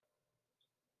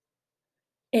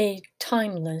A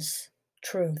timeless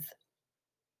truth.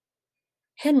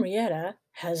 Henrietta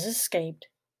has escaped,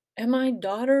 and my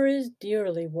daughter is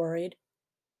dearly worried.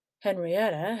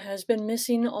 Henrietta has been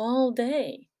missing all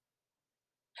day.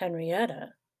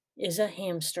 Henrietta is a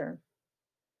hamster.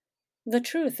 The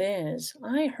truth is,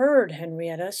 I heard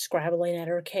Henrietta scrabbling at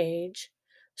her cage,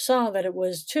 saw that it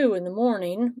was 2 in the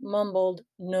morning, mumbled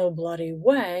 "no bloody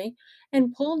way,"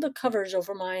 and pulled the covers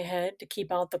over my head to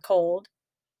keep out the cold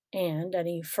and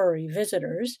any furry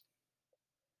visitors.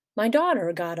 My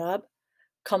daughter got up,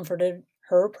 comforted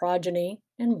her progeny,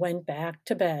 and went back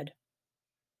to bed.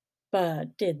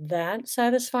 But did that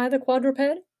satisfy the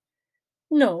quadruped?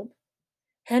 No.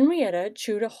 Henrietta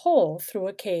chewed a hole through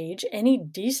a cage any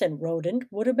decent rodent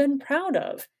would have been proud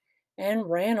of, and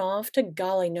ran off to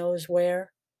golly knows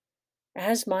where.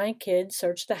 As my kids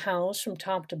searched the house from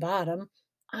top to bottom,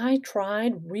 I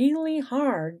tried really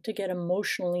hard to get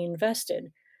emotionally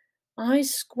invested. I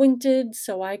squinted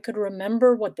so I could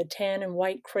remember what the tan and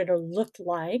white critter looked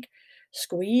like,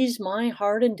 squeezed my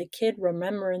heart into kid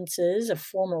remembrances of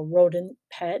former rodent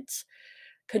pets,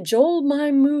 cajoled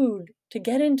my mood to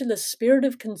get into the spirit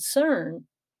of concern.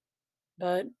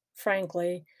 But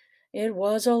frankly, it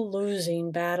was a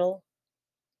losing battle.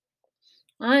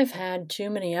 I've had too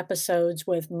many episodes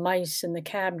with mice in the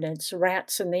cabinets,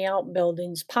 rats in the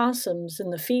outbuildings, possums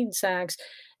in the feed sacks,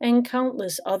 and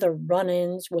countless other run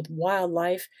ins with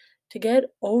wildlife to get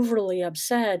overly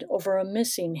upset over a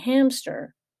missing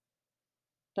hamster.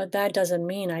 But that doesn't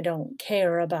mean I don't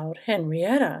care about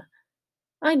Henrietta.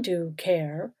 I do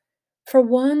care, for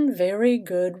one very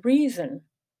good reason.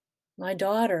 My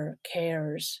daughter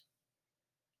cares.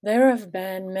 There have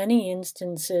been many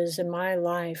instances in my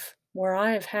life where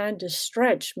I have had to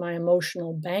stretch my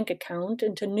emotional bank account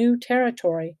into new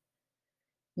territory.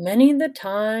 Many the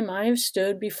time I have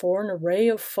stood before an array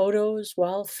of photos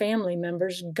while family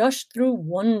members gushed through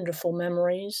wonderful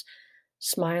memories,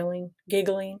 smiling,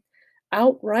 giggling,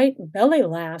 outright belly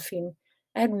laughing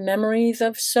at memories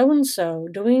of so and so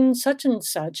doing such and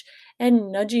such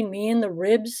and nudging me in the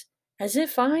ribs as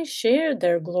if I shared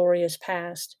their glorious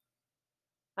past.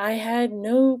 I had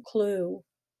no clue,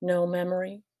 no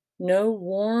memory, no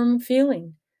warm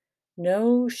feeling,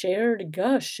 no shared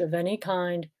gush of any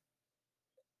kind.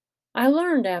 I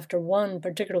learned after one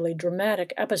particularly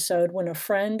dramatic episode when a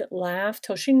friend laughed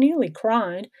till she nearly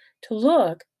cried to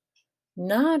look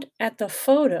not at the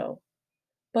photo,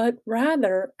 but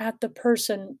rather at the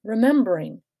person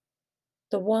remembering,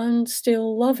 the one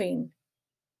still loving.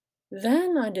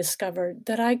 Then I discovered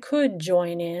that I could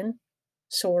join in,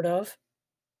 sort of.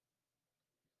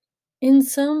 In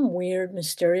some weird,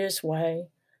 mysterious way,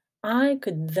 I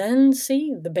could then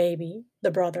see the baby, the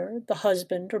brother, the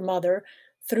husband or mother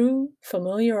through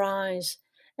familiar eyes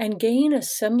and gain a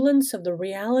semblance of the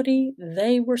reality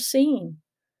they were seeing.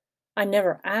 I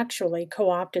never actually co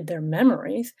opted their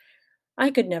memories. I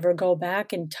could never go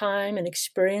back in time and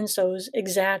experience those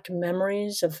exact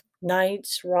memories of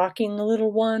nights rocking the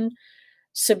little one,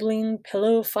 sibling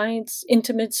pillow fights,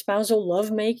 intimate spousal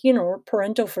lovemaking, or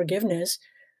parental forgiveness.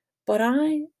 But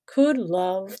I could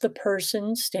love the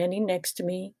person standing next to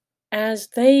me as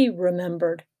they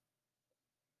remembered.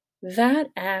 That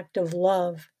act of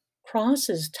love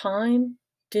crosses time,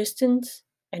 distance,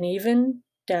 and even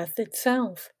death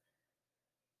itself.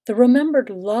 The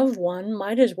remembered loved one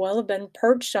might as well have been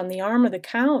perched on the arm of the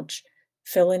couch,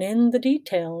 filling in the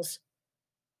details.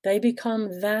 They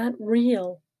become that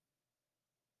real.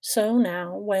 So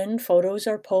now, when photos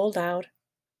are pulled out,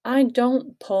 I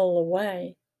don't pull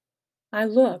away. I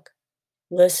look,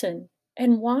 listen,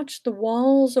 and watch the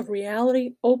walls of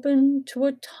reality open to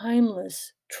a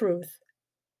timeless truth.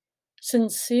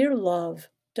 Sincere love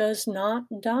does not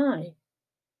die.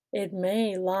 It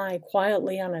may lie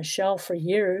quietly on a shelf for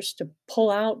years to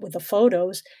pull out with the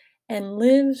photos and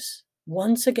lives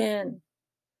once again.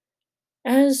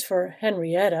 As for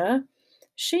Henrietta,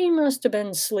 she must have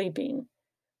been sleeping.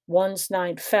 Once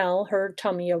night fell, her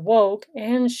tummy awoke,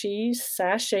 and she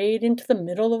sashayed into the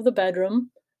middle of the bedroom,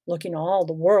 looking all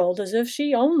the world as if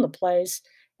she owned the place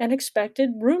and expected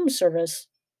room service.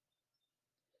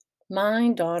 My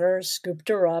daughter scooped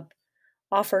her up,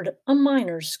 offered a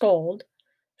minor scold,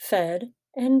 fed,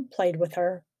 and played with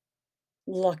her.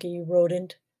 Lucky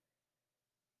rodent.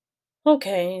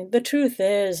 Okay, the truth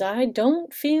is, I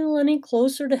don't feel any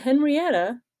closer to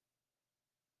Henrietta,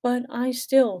 but I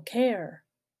still care.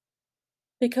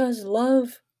 Because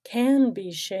love can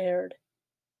be shared,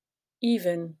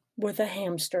 even with a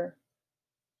hamster.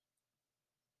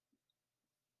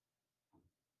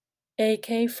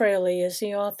 A.K. Fraley is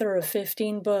the author of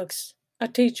 15 books, a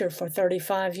teacher for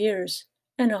 35 years,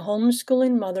 and a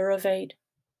homeschooling mother of 8.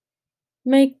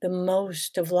 Make the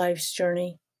most of life's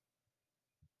journey.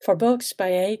 For books by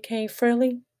A.K.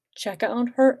 Fraley, check out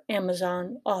her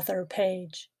Amazon author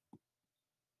page.